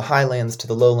over, from the highlands to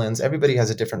the lowlands. Everybody has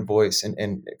a different voice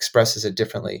and expresses it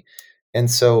differently.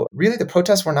 And so really the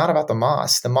protests were not about the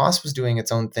Mas. The Mas was doing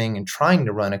its own thing and trying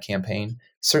to run a campaign.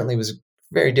 Certainly was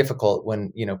very difficult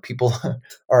when, people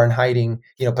are in hiding.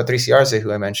 Patricia Arce,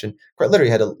 who I mentioned, quite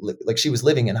literally she was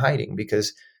living in hiding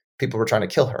because people were trying to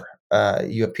kill her.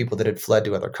 You have people that had fled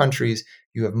to other countries.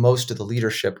 You have most of the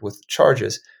leadership with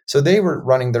charges. So they were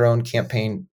running their own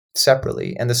campaign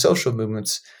separately. And the social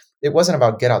movements, it wasn't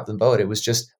about get out the vote. It was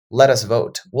just, let us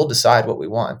vote. We'll decide what we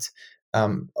want.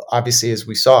 Obviously, as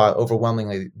we saw,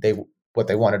 overwhelmingly, what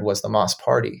they wanted was the Mas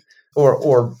party.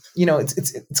 Or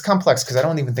it's complex, because I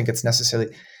don't even think it's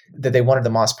necessarily that they wanted the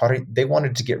Mas party. They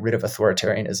wanted to get rid of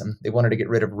authoritarianism. They wanted to get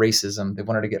rid of racism. They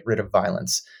wanted to get rid of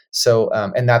violence. So,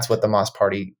 and that's what the Mas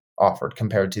party offered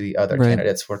compared to the other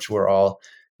candidates, which were all,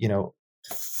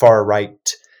 far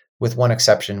right, with one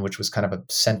exception, which was kind of a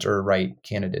center right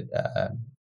candidate,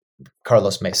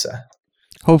 Carlos Mesa.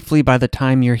 Hopefully by the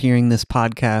time you're hearing this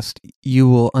podcast, you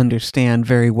will understand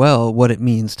very well what it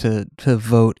means to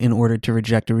vote in order to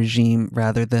reject a regime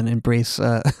rather than embrace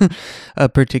a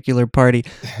particular party.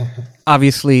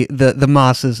 Obviously, the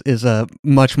Mas is a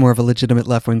much more of a legitimate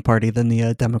left-wing party than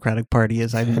the Democratic Party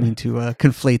is. I didn't mean to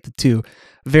conflate the two.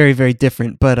 Very, very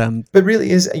different. But really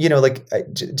is,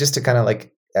 just to kind of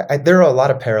there are a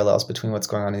lot of parallels between what's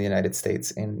going on in the United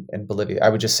States and Bolivia. I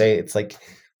would just say it's like,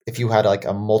 if you had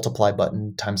a multiply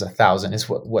button times 1,000 is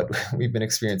what we've been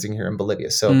experiencing here in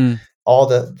Bolivia. So all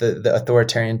the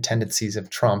authoritarian tendencies of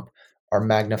Trump are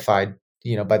magnified,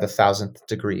 by the 1,000th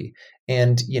degree.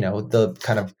 And, the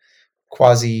kind of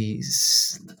quasi,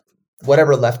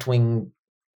 whatever left-wing,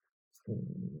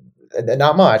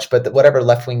 not much, but whatever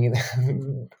left-wing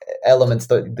elements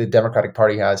the Democratic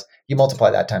Party has, you multiply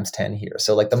that times 10 here.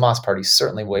 So the Mas party is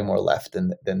certainly way more left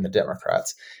than the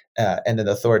Democrats. And then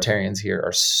the authoritarians here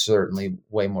are certainly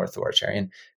way more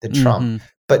authoritarian than Trump.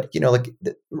 But,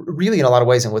 really in a lot of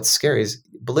ways, and what's scary is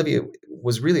Bolivia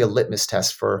was really a litmus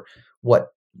test for what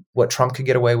Trump could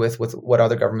get away with what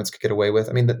other governments could get away with.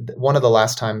 I mean, one of the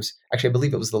last times, actually, I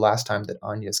believe it was the last time that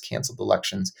Áñez canceled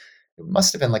elections. It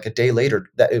must have been a day later,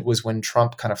 that it was when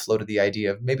Trump kind of floated the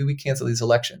idea of maybe we cancel these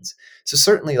elections. So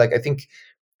certainly, I think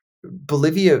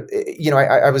Bolivia,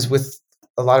 I was with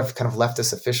a lot of kind of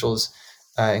leftist officials,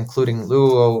 including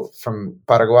Lugo from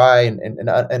Paraguay and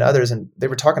others, and they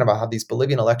were talking about how these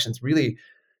Bolivian elections really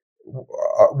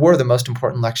were the most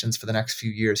important elections for the next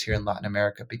few years here in Latin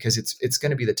America, because it's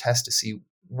going to be the test to see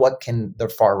what can the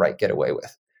far right get away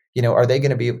with. Are they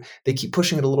going to be? They keep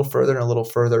pushing it a little further and a little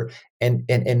further, and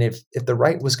if the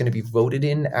right was going to be voted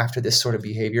in after this sort of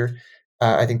behavior,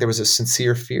 I think there was a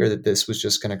sincere fear that this was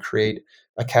just going to create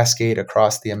a cascade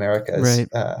across the Americas.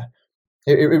 Right.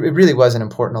 It really was an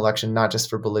important election, not just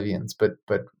for Bolivians, but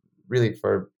really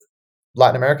for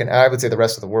Latin America, and I would say the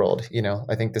rest of the world.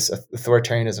 I think this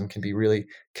authoritarianism can be really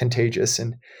contagious,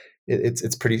 and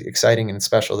it's pretty exciting and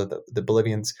special that the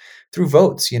Bolivians, through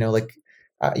votes, through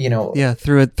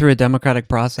a democratic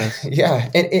process. Yeah,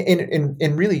 and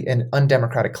in really an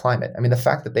undemocratic climate. I mean, the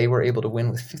fact that they were able to win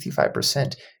with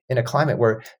 55% in a climate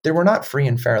where there were not free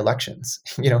and fair elections.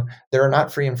 There are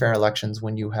not free and fair elections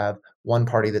when you have one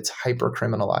party that's hyper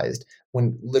criminalized,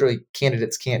 when literally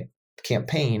candidates can't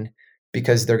campaign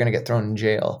because they're going to get thrown in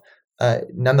jail.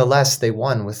 Nonetheless, they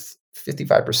won with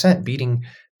 55%, beating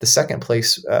the second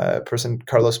place person,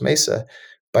 Carlos Mesa,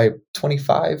 by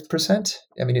 25%.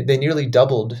 I mean, they nearly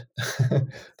doubled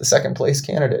the second place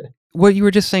candidate. What you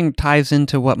were just saying ties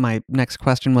into what my next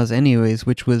question was anyways,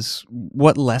 which was,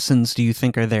 what lessons do you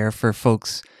think are there for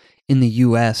folks in the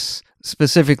U.S.,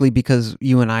 specifically because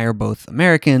you and I are both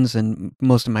Americans and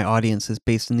most of my audience is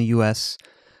based in the U.S.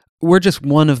 We're just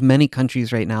one of many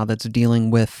countries right now that's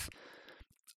dealing with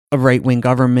a right-wing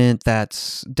government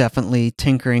that's definitely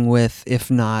tinkering with,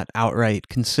 if not outright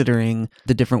considering,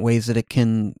 the different ways that it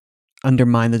can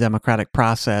undermine the democratic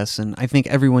process. And I think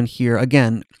everyone here,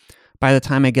 again, by the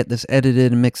time I get this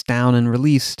edited and mixed down and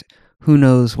released, who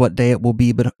knows what day it will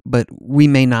be, but we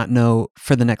may not know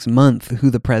for the next month who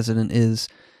the president is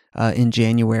in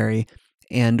January.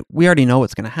 And we already know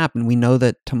what's going to happen. We know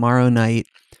that tomorrow night,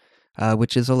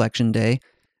 which is election day,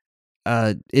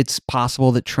 it's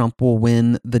possible that Trump will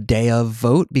win the day of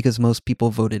vote because most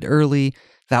people voted early.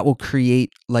 That will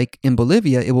create, like in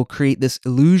Bolivia, it will create this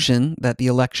illusion that the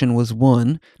election was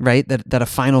won, right? That a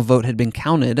final vote had been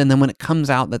counted. And then when it comes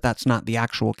out that that's not the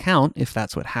actual count, if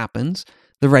that's what happens,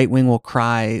 the right wing will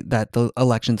cry that the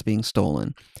election's being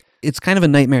stolen. It's kind of a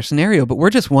nightmare scenario, but we're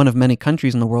just one of many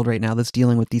countries in the world right now that's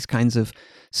dealing with these kinds of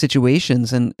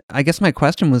situations. And I guess my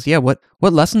question was, what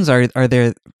lessons are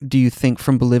there, do you think,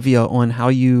 from Bolivia on how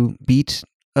you beat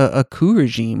a coup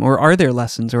regime? Or are there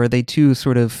lessons, or are they too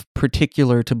sort of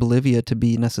particular to Bolivia to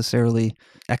be necessarily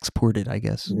exported, I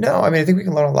guess? No, I mean, I think we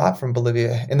can learn a lot from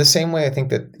Bolivia. In the same way, I think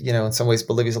that, in some ways,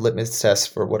 Bolivia's a litmus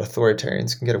test for what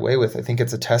authoritarians can get away with. I think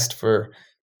it's a test for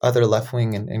other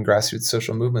left-wing and grassroots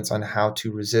social movements on how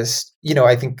to resist.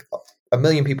 I think a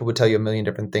million people would tell you a million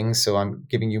different things, so I'm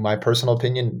giving you my personal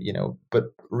opinion, but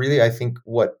really I think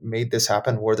what made this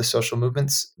happen were the social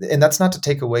movements. And that's not to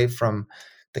take away from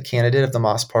the candidate of the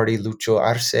MAS party, Lucho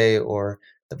Arce, or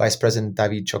the vice president,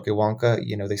 David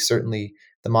Choquehuanca. They certainly,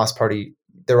 the MAS party,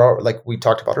 there are, like we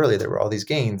talked about earlier, there were all these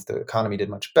gains. The economy did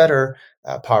much better,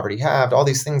 poverty halved, all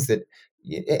these things that,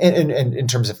 and in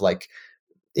terms of like,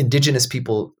 indigenous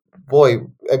people, boy,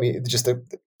 I mean, just in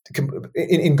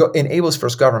Evo's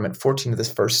first government, 14 of the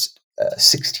first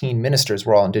 16 ministers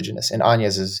were all indigenous, and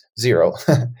Áñez is 0.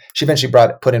 She eventually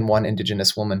put in one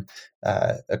indigenous woman,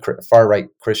 a far-right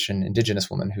Christian indigenous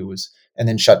woman and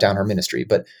then shut down her ministry.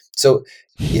 But so,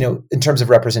 in terms of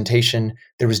representation,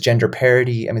 there was gender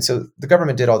parity. I mean, so the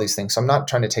government did all these things. So I'm not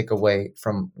trying to take away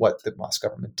from what the MAS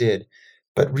government did,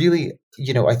 but really,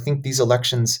 I think these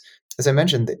elections, as I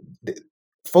mentioned,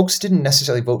 folks didn't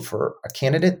necessarily vote for a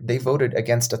candidate. They voted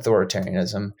against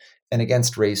authoritarianism and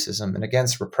against racism and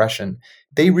against repression.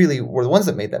 They really were the ones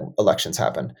that made that elections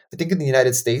happen. I think in the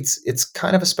United States, it's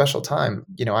kind of a special time.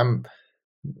 I'm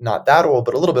not that old,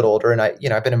 but a little bit older. And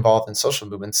I've been involved in social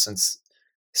movements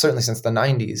certainly since the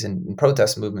 90s and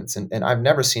protest movements. And I've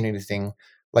never seen anything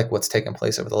like what's taken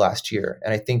place over the last year.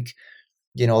 And I think,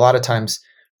 a lot of times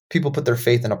people put their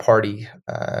faith in a party,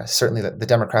 certainly the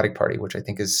Democratic Party, which I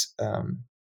think is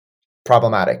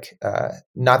problematic.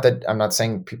 Not that I'm not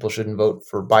saying people shouldn't vote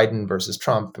for Biden versus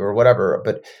Trump or whatever,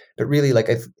 but really, look,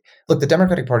 the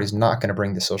Democratic Party is not going to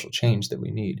bring the social change that we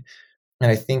need.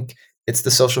 And I think it's the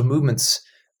social movements,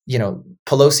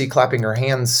 Pelosi clapping her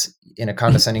hands in a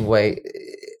condescending way,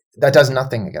 that does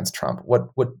nothing against Trump.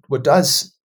 What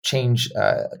does change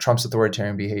Trump's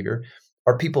authoritarian behavior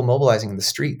are people mobilizing in the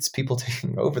streets, people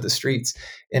taking over the streets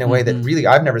in a way that really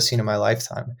I've never seen in my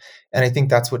lifetime. And I think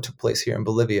that's what took place here in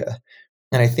Bolivia.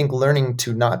 And I think learning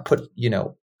to not put,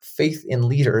 faith in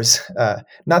leaders,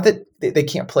 not that they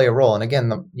can't play a role. And again,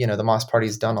 the MAS party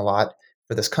has done a lot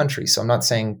for this country. So I'm not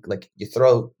saying like you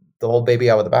throw the whole baby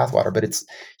out with the bathwater, but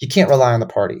you can't rely on the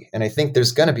party. And I think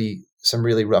there's going to be some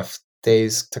really rough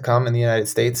days to come in the United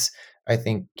States. I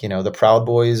think, the Proud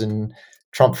Boys and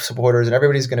Trump supporters and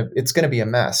everybody's it's going to be a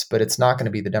mess, but it's not going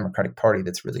to be the Democratic Party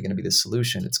that's really going to be the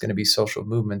solution. It's going to be social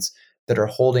movements that are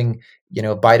holding,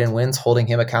 Biden wins, holding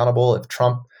him accountable. If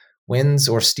Trump wins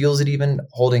or steals it, even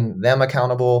holding them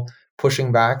accountable,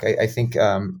 pushing back. I think,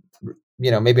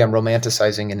 maybe I'm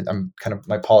romanticizing and I'm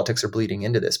my politics are bleeding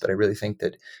into this, but I really think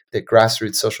that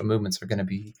grassroots social movements are going to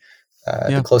be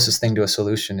the closest thing to a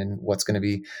solution in what's going to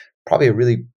be probably a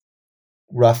really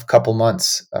rough couple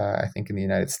months, I think, in the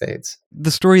United States.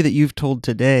 The story that you've told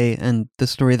today and the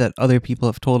story that other people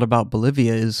have told about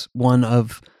Bolivia is one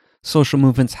of social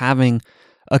movements having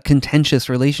a contentious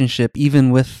relationship,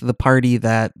 even with the party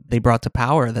that they brought to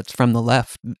power that's from the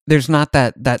left. There's not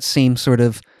that same sort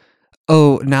of,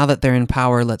 now that they're in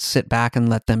power, let's sit back and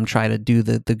let them try to do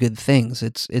the good things.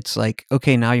 It's like,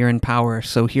 okay, now you're in power,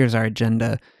 so here's our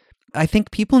agenda. I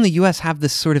think people in the U.S. have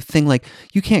this sort of thing like,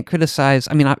 you can't criticize.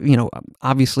 I mean,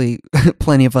 obviously,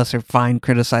 plenty of us are fine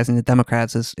criticizing the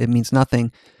Democrats. It means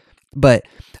nothing. But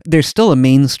there's still a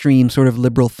mainstream sort of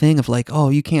liberal thing of like,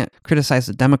 you can't criticize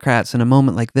the Democrats in a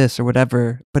moment like this or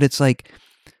whatever. But it's like,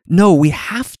 no, we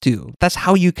have to. That's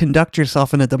how you conduct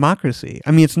yourself in a democracy.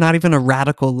 I mean, it's not even a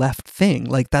radical left thing.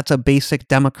 Like, that's a basic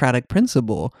democratic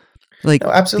principle. Like,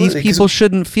 No, absolutely, these people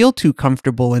shouldn't feel too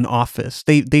comfortable in office.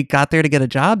 They got there to get a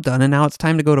job done, and now it's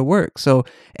time to go to work. So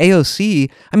AOC,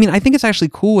 I mean, I think it's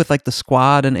actually cool with like the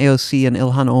Squad and AOC and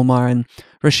Ilhan Omar and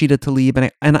Rashida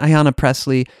Tlaib and Ayanna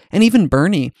Pressley and even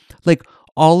Bernie. Like,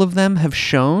 all of them have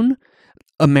shown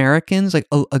Americans like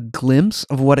a glimpse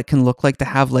of what it can look like to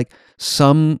have like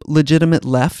some legitimate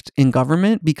left in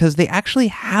government, because they actually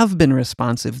have been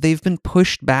responsive. They've been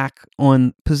pushed back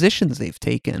on positions they've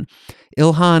taken.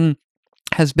 Ilhan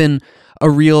has been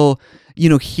a real,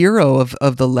 hero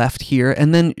of the left here.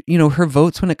 And then, her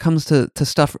votes when it comes to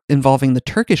stuff involving the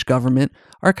Turkish government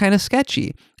are kind of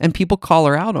sketchy, and people call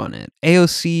her out on it.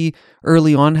 AOC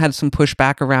early on had some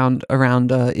pushback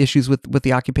around issues with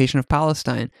the occupation of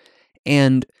Palestine,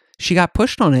 and she got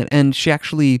pushed on it, and she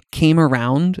actually came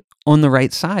around on the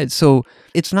right side. So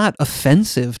it's not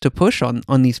offensive to push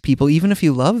on these people, even if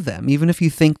you love them, even if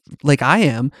you think like I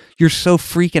am, you're so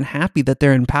freaking happy that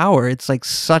they're in power. It's like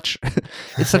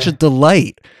it's such a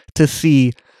delight to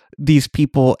see these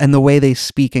people and the way they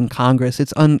speak in Congress.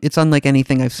 It's unlike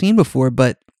anything I've seen before,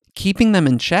 but keeping them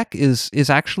in check is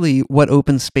actually what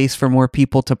opens space for more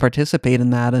people to participate in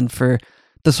that and for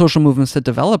the social movements that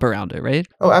develop around it, right?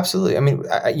 Oh, absolutely. I mean,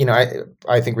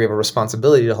 I think we have a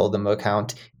responsibility to hold them to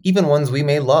account, even ones we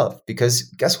may love, because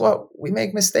guess what? We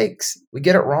make mistakes. We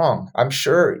get it wrong. I'm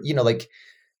sure, like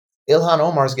Ilhan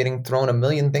Omar is getting thrown a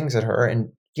million things at her,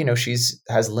 and,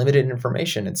 has limited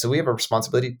information. And so we have a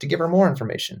responsibility to give her more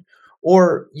information.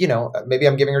 Or, maybe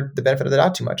I'm giving her the benefit of the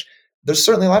doubt too much. There's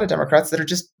certainly a lot of Democrats that are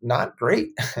just not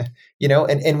great,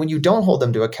 and when you don't hold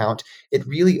them to account, it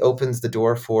really opens the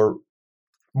door for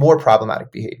more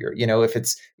problematic behavior. If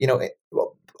it's,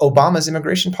 Obama's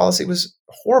immigration policy was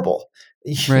horrible,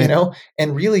 right.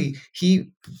 And really he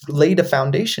laid a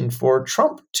foundation for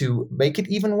Trump to make it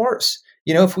even worse.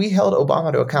 If we held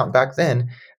Obama to account back then,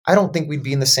 I don't think we'd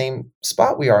be in the same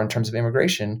spot we are in terms of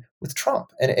immigration with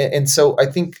Trump. And so I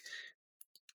think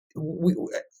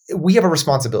we have a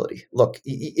responsibility. Look,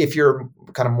 if you're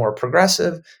kind of more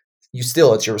progressive,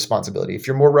 it's your responsibility. If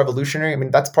you're more revolutionary, I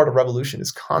mean, that's part of revolution, is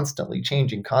constantly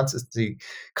changing, constantly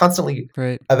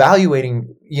right.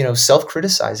 evaluating,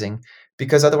 self-criticizing,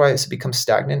 because otherwise it becomes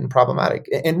stagnant and problematic.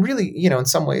 And really, in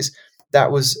some ways,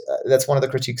 that's one of the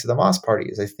critiques of the Hamas party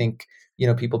is I think,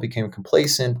 people became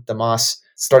complacent. The Hamas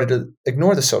started to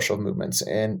ignore the social movements.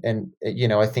 And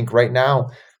I think right now,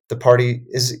 the party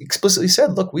is explicitly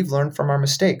said, look, we've learned from our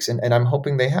mistakes. And I'm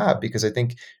hoping they have, because I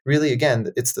think really,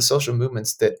 again, it's the social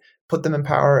movements that put them in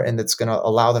power and that's going to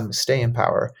allow them to stay in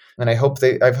power. And I hope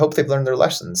they've learned their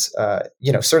lessons.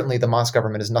 Certainly the Hamas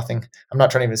government is nothing. I'm not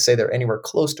trying to even say they're anywhere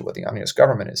close to what the Communist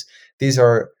government is.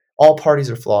 All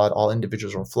parties are flawed. All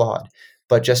individuals are flawed.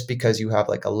 But just because you have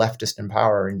like a leftist in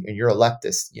power and you're a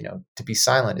leftist, to be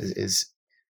silent is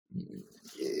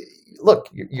look,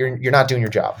 you're not doing your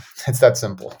job. It's that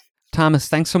simple. Thomas,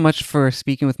 thanks so much for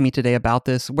speaking with me today about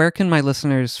this. Where can my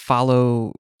listeners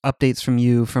follow updates from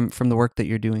you from the work that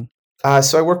you're doing?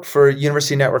 So I work for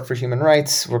University Network for Human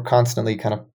Rights. We're constantly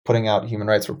kind of putting out human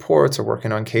rights reports or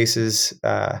working on cases.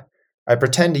 I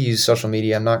pretend to use social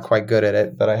media. I'm not quite good at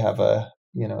it, but I have a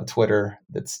Twitter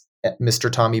that's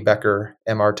Mr. Tommy Becker,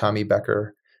 Mr. Tommy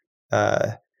Becker.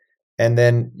 And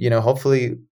then,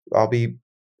 hopefully I'll be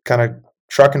kind of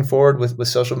trucking forward with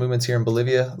social movements here in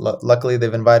Bolivia. Luckily,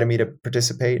 they've invited me to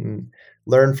participate and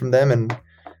learn from them, and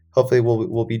hopefully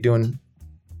we'll be doing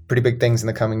pretty big things in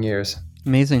the coming years.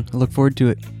 Amazing. I look forward to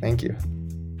it. Thank you.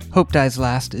 Hope Dies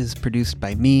Last is produced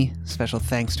by me. Special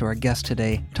thanks to our guest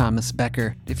today, Thomas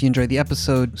Becker. If you enjoyed the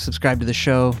episode, subscribe to the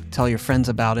show, tell your friends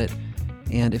about it,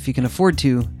 and if you can afford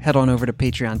to, head on over to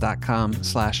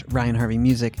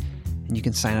patreon.com/RyanHarveyMusic, and you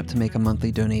can sign up to make a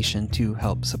monthly donation to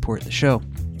help support the show.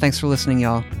 Thanks for listening,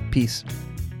 y'all. Peace.